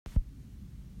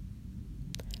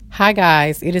Hi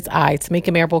guys, it is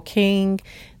Tamika Marable King.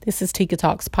 This is Tika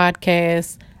Talks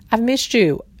Podcast. I've missed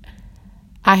you.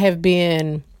 I have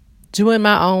been doing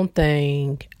my own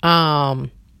thing.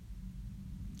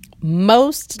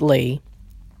 Mostly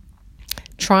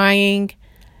trying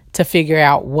to figure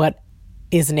out what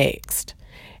is next.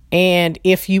 And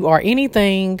if you are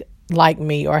anything like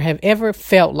me or have ever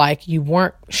felt like you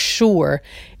weren't sure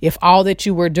if all that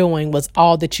you were doing was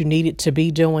all that you needed to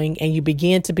be doing, and you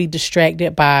begin to be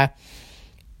distracted by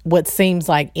what seems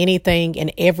like anything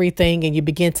and everything, and you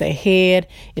begin to head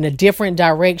in a different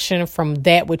direction from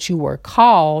that which you were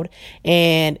called,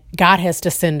 and God has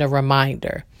to send a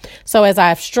reminder. So as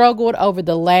I've struggled over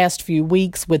the last few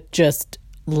weeks with just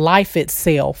life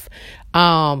itself,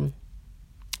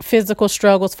 physical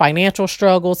struggles, financial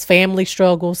struggles, family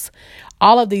struggles,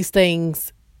 all of these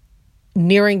things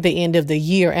nearing the end of the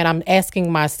year. And I'm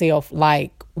asking myself,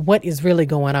 like, what is really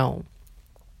going on?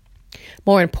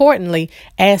 More importantly,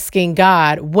 asking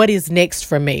God, what is next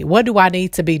for me? What do I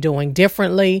need to be doing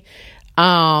differently?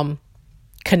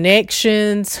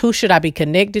 Connections, who should I be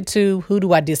connected to? Who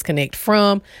do I disconnect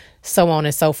from? So on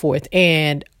and so forth.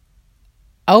 And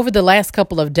over the last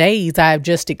couple of days, I've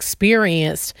just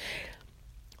experienced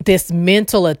this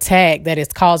mental attack that has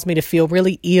caused me to feel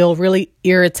really ill, really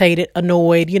irritated,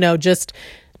 annoyed, just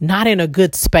not in a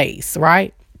good space,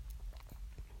 right?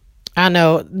 I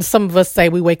know some of us say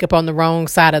we wake up on the wrong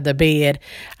side of the bed.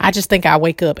 I just think I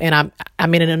wake up and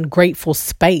I'm in an ungrateful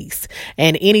space.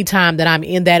 And anytime that I'm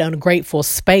in that ungrateful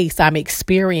space, I'm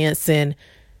experiencing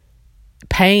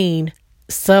pain,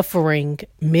 suffering,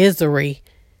 misery,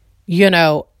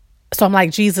 So I'm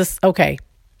like, Jesus, okay,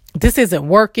 this isn't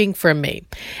working for me.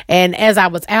 And as I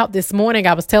was out this morning,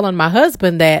 I was telling my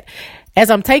husband that as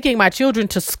I'm taking my children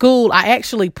to school, I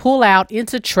actually pull out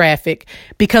into traffic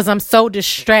because I'm so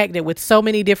distracted with so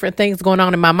many different things going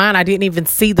on in my mind. I didn't even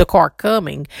see the car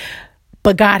coming,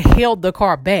 but God held the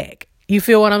car back. You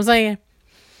feel what I'm saying?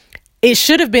 It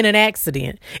should have been an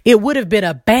accident. It would have been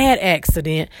a bad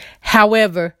accident.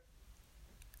 However,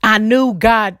 I knew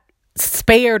God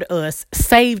spared us,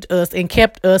 saved us, and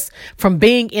kept us from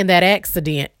being in that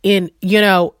accident.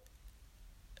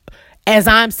 As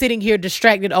I'm sitting here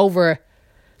distracted over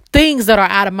things that are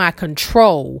out of my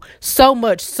control, so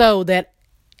much so that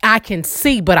I can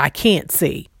see, but I can't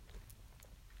see.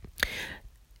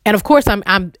 And of course,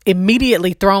 I'm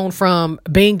immediately thrown from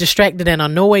being distracted and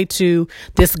annoyed to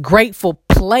this grateful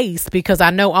place because I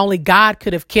know only God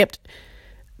could have kept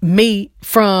me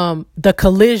from the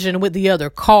collision with the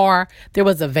other car. There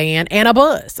was a van and a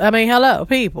bus. I mean, hello,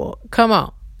 people, come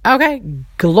on. Okay.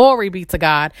 Glory be to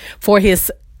God for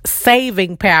his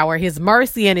saving power, his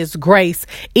mercy and his grace,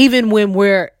 even when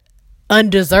we're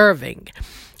undeserving,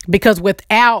 because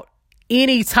without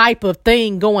any type of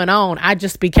thing going on, I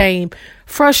just became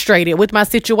frustrated with my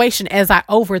situation as I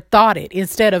overthought it.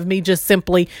 Instead of me just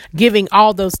simply giving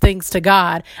all those things to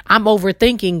God, I'm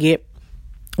overthinking it,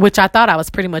 which I thought I was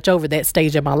pretty much over that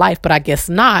stage of my life, but I guess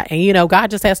not. And,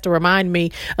 God just has to remind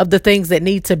me of the things that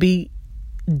need to be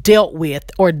dealt with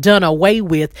or done away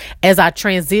with as I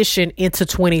transition into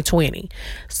 2020.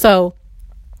 So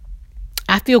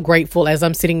I feel grateful as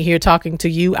I'm sitting here talking to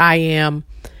you. I am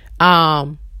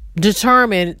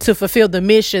determined to fulfill the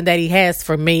mission that he has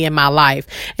for me in my life.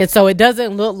 And so it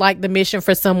doesn't look like the mission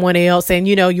for someone else. And,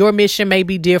 your mission may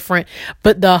be different,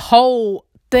 but the whole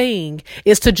thing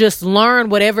is to just learn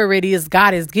whatever it is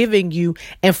God is giving you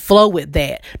and flow with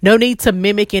that. No need to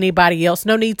mimic anybody else.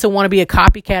 No need to want to be a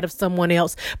copycat of someone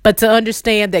else, but to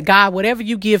understand that God, whatever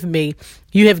you give me,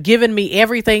 you have given me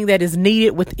everything that is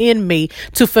needed within me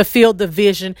to fulfill the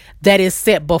vision that is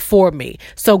set before me.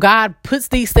 So God puts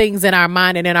these things in our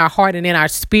mind and in our heart and in our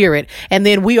spirit. And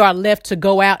then we are left to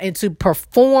go out and to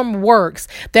perform works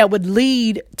that would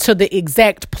lead to the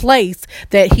exact place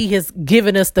that he has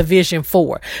given us the vision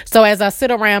for. So as I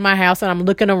sit around my house and I'm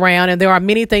looking around, and there are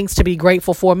many things to be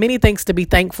grateful for, many things to be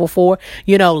thankful for,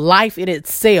 life in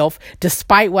itself,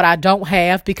 despite what I don't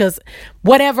have, because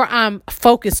whatever I'm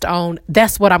focused on,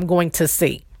 that's what I'm going to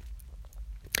see.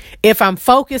 If I'm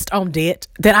focused on debt,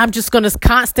 then I'm just going to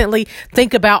constantly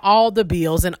think about all the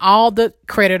bills and all the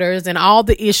creditors and all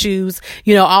the issues,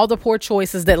 all the poor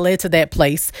choices that led to that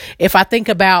place. If I think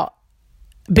about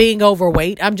being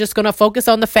overweight, I'm just going to focus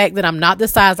on the fact that I'm not the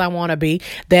size I want to be,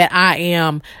 that I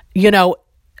am,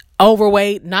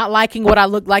 overweight, not liking what I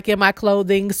look like in my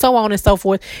clothing, so on and so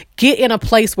forth. Get in a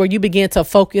place where you begin to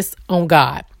focus on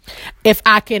God. If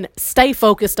I can stay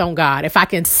focused on God, if I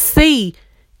can see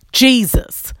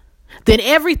Jesus, then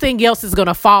everything else is going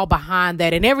to fall behind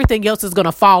that, and everything else is going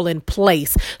to fall in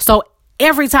place. So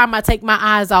every time I take my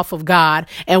eyes off of God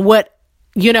and what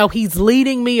he's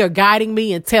leading me or guiding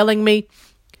me and telling me,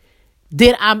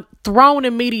 then I'm thrown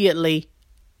immediately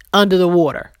under the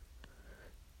water.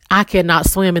 I cannot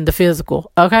swim in the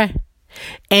physical, okay?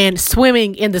 And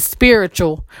swimming in the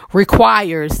spiritual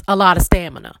requires a lot of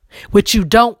stamina, which you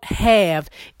don't have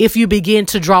if you begin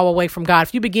to draw away from God,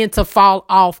 if you begin to fall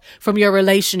off from your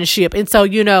relationship. And so,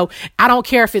 I don't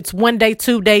care if it's 1 day,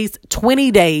 2 days,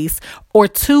 20 days, or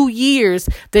 2 years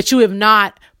that you have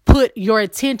not put your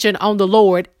attention on the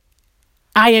Lord.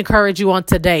 I encourage you on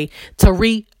today to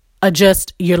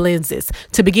readjust your lenses,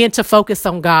 to begin to focus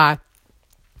on God,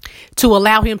 to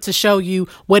allow him to show you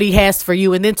what he has for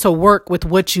you, and then to work with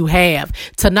what you have,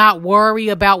 to not worry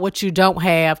about what you don't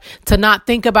have, to not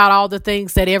think about all the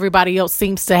things that everybody else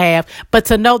seems to have, but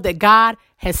to know that God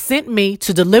has sent me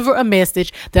to deliver a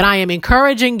message that I am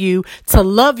encouraging you to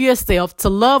love yourself, to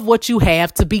love what you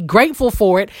have, to be grateful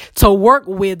for it, to work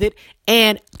with it,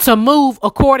 and to move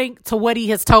according to what he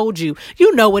has told you.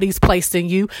 You know what he's placed in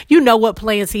you. You know what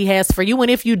plans he has for you. And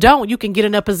if you don't, you can get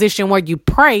in a position where you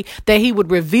pray that he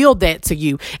would reveal that to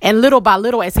you. And little by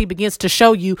little, as he begins to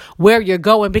show you where you're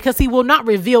going, because he will not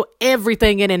reveal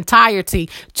everything in entirety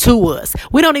to us.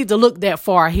 We don't need to look that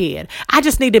far ahead. I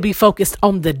just need to be focused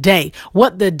on the day,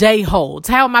 what the day holds.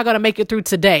 How am I going to make it through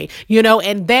today?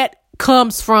 And that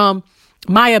comes from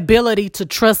my ability to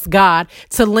trust God,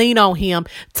 to lean on him,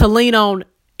 to lean on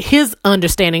his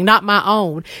understanding, not my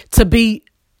own, to be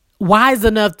wise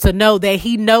enough to know that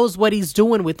he knows what he's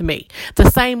doing with me.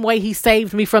 The same way he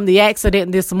saved me from the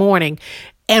accident this morning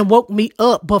and woke me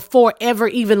up before ever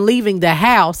even leaving the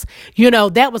house.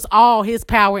 That was all his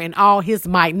power and all his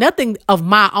might, nothing of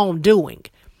my own doing.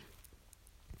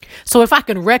 So if I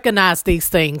can recognize these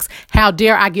things, how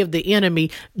dare I give the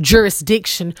enemy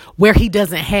jurisdiction where he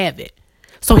doesn't have it?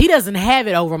 So he doesn't have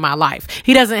it over my life.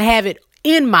 He doesn't have it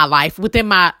in my life, within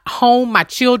my home, my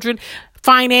children,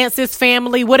 finances,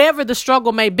 family, whatever the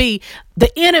struggle may be.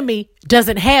 The enemy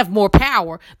doesn't have more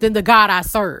power than the God I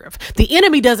serve. The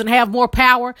enemy doesn't have more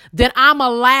power than I'm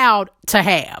allowed to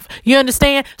have. You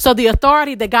understand? So the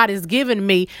authority that God has given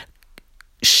me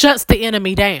shuts the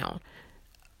enemy down.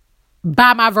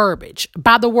 By my verbiage,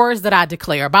 by the words that I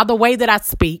declare, by the way that I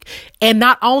speak. And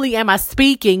not only am I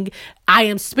speaking, I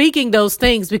am speaking those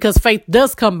things because faith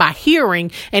does come by hearing,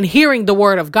 and hearing the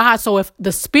word of God. So if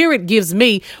the Spirit gives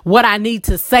me what I need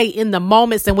to say in the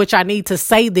moments in which I need to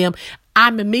say them,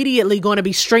 I'm immediately going to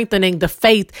be strengthening the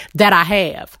faith that I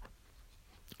have.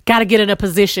 Got to get in a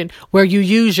position where you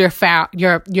use your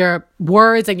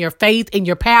words and your faith and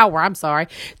your power,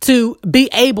 to be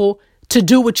able to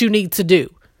do what you need to do.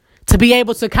 To be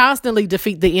able to constantly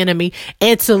defeat the enemy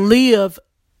and to live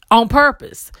on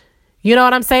purpose. You know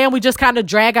what I'm saying? We just kind of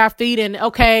drag our feet and,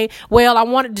 okay, well, I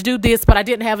wanted to do this, but I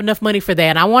didn't have enough money for that.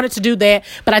 And I wanted to do that,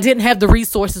 but I didn't have the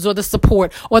resources or the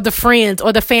support or the friends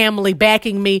or the family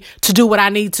backing me to do what I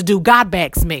need to do. God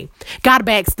backs me. God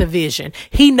backs the vision.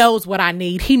 He knows what I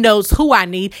need. He knows who I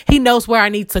need. He knows where I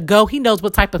need to go. He knows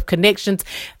what type of connections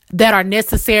that are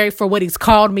necessary for what he's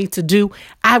called me to do.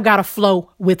 I've got to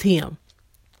flow with him.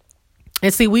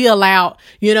 And see, we allow,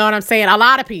 a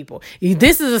lot of people,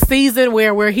 this is a season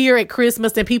where we're here at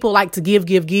Christmas and people like to give.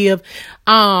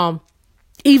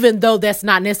 Even though that's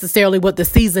not necessarily what the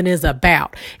season is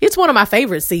about. It's one of my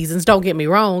favorite seasons, don't get me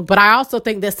wrong. But I also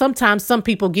think that sometimes some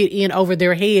people get in over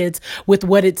their heads with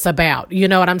what it's about. You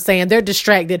know what I'm saying? They're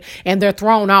distracted and they're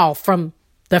thrown off from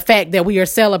the fact that we are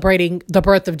celebrating the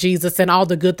birth of Jesus and all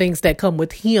the good things that come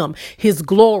with him, his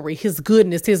glory, his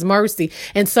goodness, his mercy.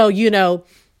 And so,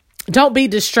 don't be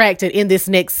distracted in this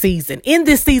next season. In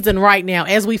this season right now,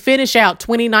 as we finish out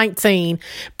 2019,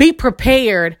 be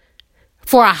prepared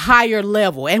for a higher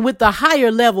level. And with the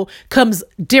higher level comes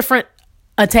different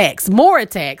attacks, more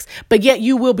attacks, but yet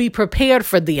you will be prepared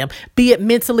for them, be it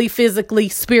mentally, physically,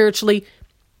 spiritually,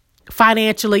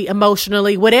 financially,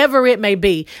 emotionally, whatever it may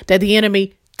be that the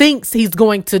enemy thinks he's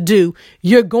going to do.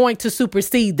 You're going to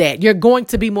supersede that. You're going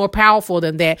to be more powerful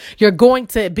than that. You're going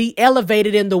to be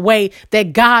elevated in the way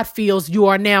that God feels you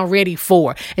are now ready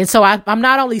for. And so I'm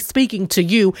not only speaking to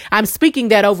you, I'm speaking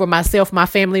that over myself, my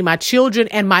family, my children,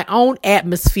 and my own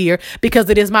atmosphere,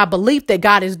 because it is my belief that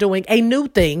God is doing a new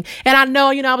thing. And I know,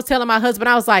 I was telling my husband,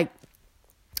 I was like,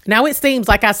 now, it seems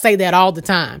like I say that all the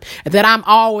time, that I'm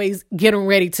always getting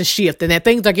ready to shift and that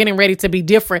things are getting ready to be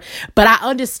different. But I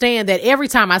understand that every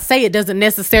time I say it doesn't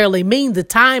necessarily mean the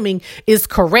timing is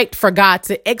correct for God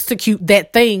to execute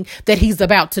that thing that he's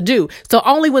about to do. So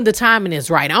only when the timing is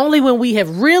right, only when we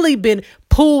have really been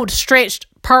pulled, stretched,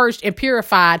 purged and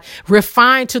purified,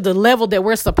 refined to the level that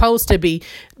we're supposed to be.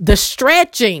 The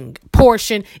stretching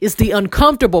portion is the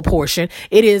uncomfortable portion.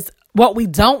 It is what we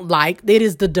don't like. It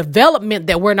is the development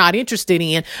that we're not interested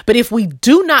in. But if we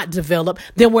do not develop,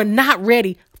 then we're not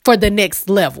ready for the next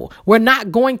level. We're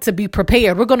not going to be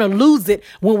prepared. We're going to lose it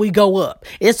when we go up.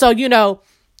 And so,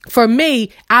 for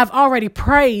me, I've already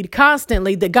prayed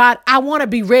constantly that God, I want to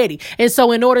be ready. And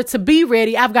so in order to be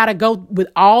ready, I've got to go with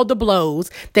all the blows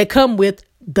that come with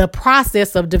the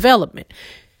process of development.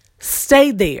 Stay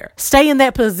there. Stay in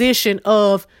that position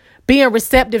of being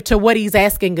receptive to what he's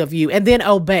asking of you, and then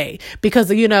obey. Because,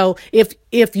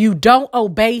 if you don't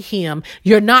obey him,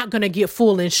 you're not going to get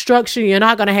full instruction. You're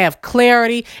not going to have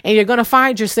clarity, and you're going to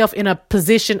find yourself in a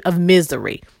position of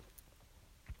misery.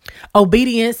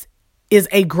 Obedience is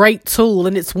a great tool,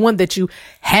 and it's one that you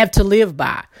have to live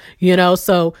by,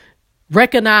 so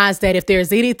recognize that if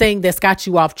there's anything that's got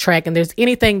you off track and there's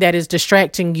anything that is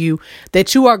distracting you,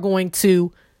 that you are going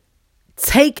to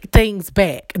take things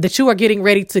back, that you are getting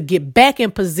ready to get back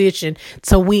in position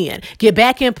to win, get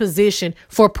back in position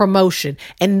for promotion,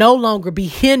 and no longer be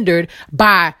hindered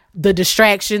by the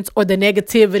distractions or the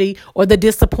negativity or the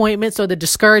disappointments or the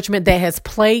discouragement that has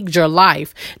plagued your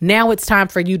life. Now it's time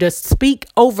for you to speak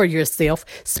over yourself,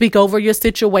 speak over your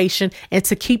situation, and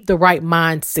to keep the right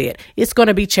mindset. It's going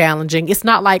to be challenging. It's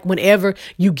not like whenever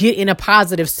you get in a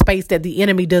positive space that the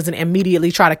enemy doesn't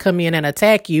immediately try to come in and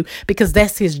attack you, because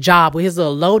that's his job with his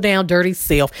little low down, dirty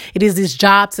self. It is his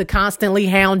job to constantly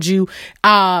hound you,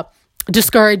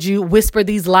 discourage you, whisper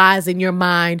these lies in your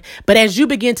mind. But as you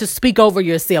begin to speak over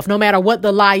yourself, no matter what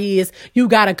the lie is, you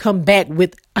got to come back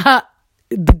with,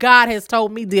 God has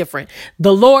told me different.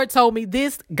 The Lord told me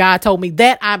this. God told me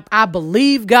that. I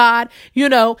believe God.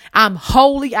 I'm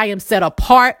holy. I am set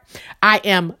apart. I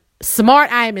am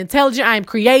smart. I am intelligent. I am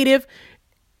creative.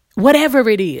 Whatever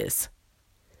it is,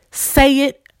 say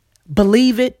it,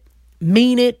 believe it,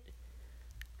 mean it,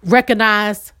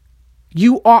 recognize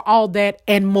you are all that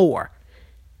and more.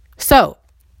 So,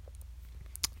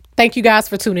 thank you guys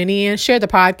for tuning in. Share the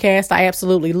podcast. I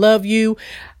absolutely love you.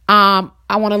 I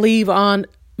want to leave on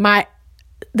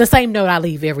the same note I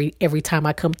leave every time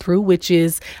I come through, which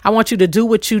is I want you to do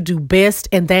what you do best,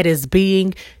 and that is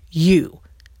being you.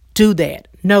 Do that.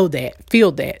 Know that.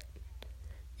 Feel that.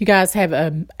 You guys have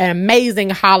an amazing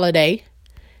holiday.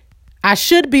 I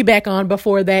should be back on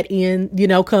before that end,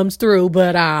 comes through,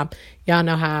 but y'all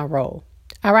know how I roll.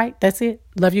 All right, that's it.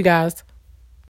 Love you guys.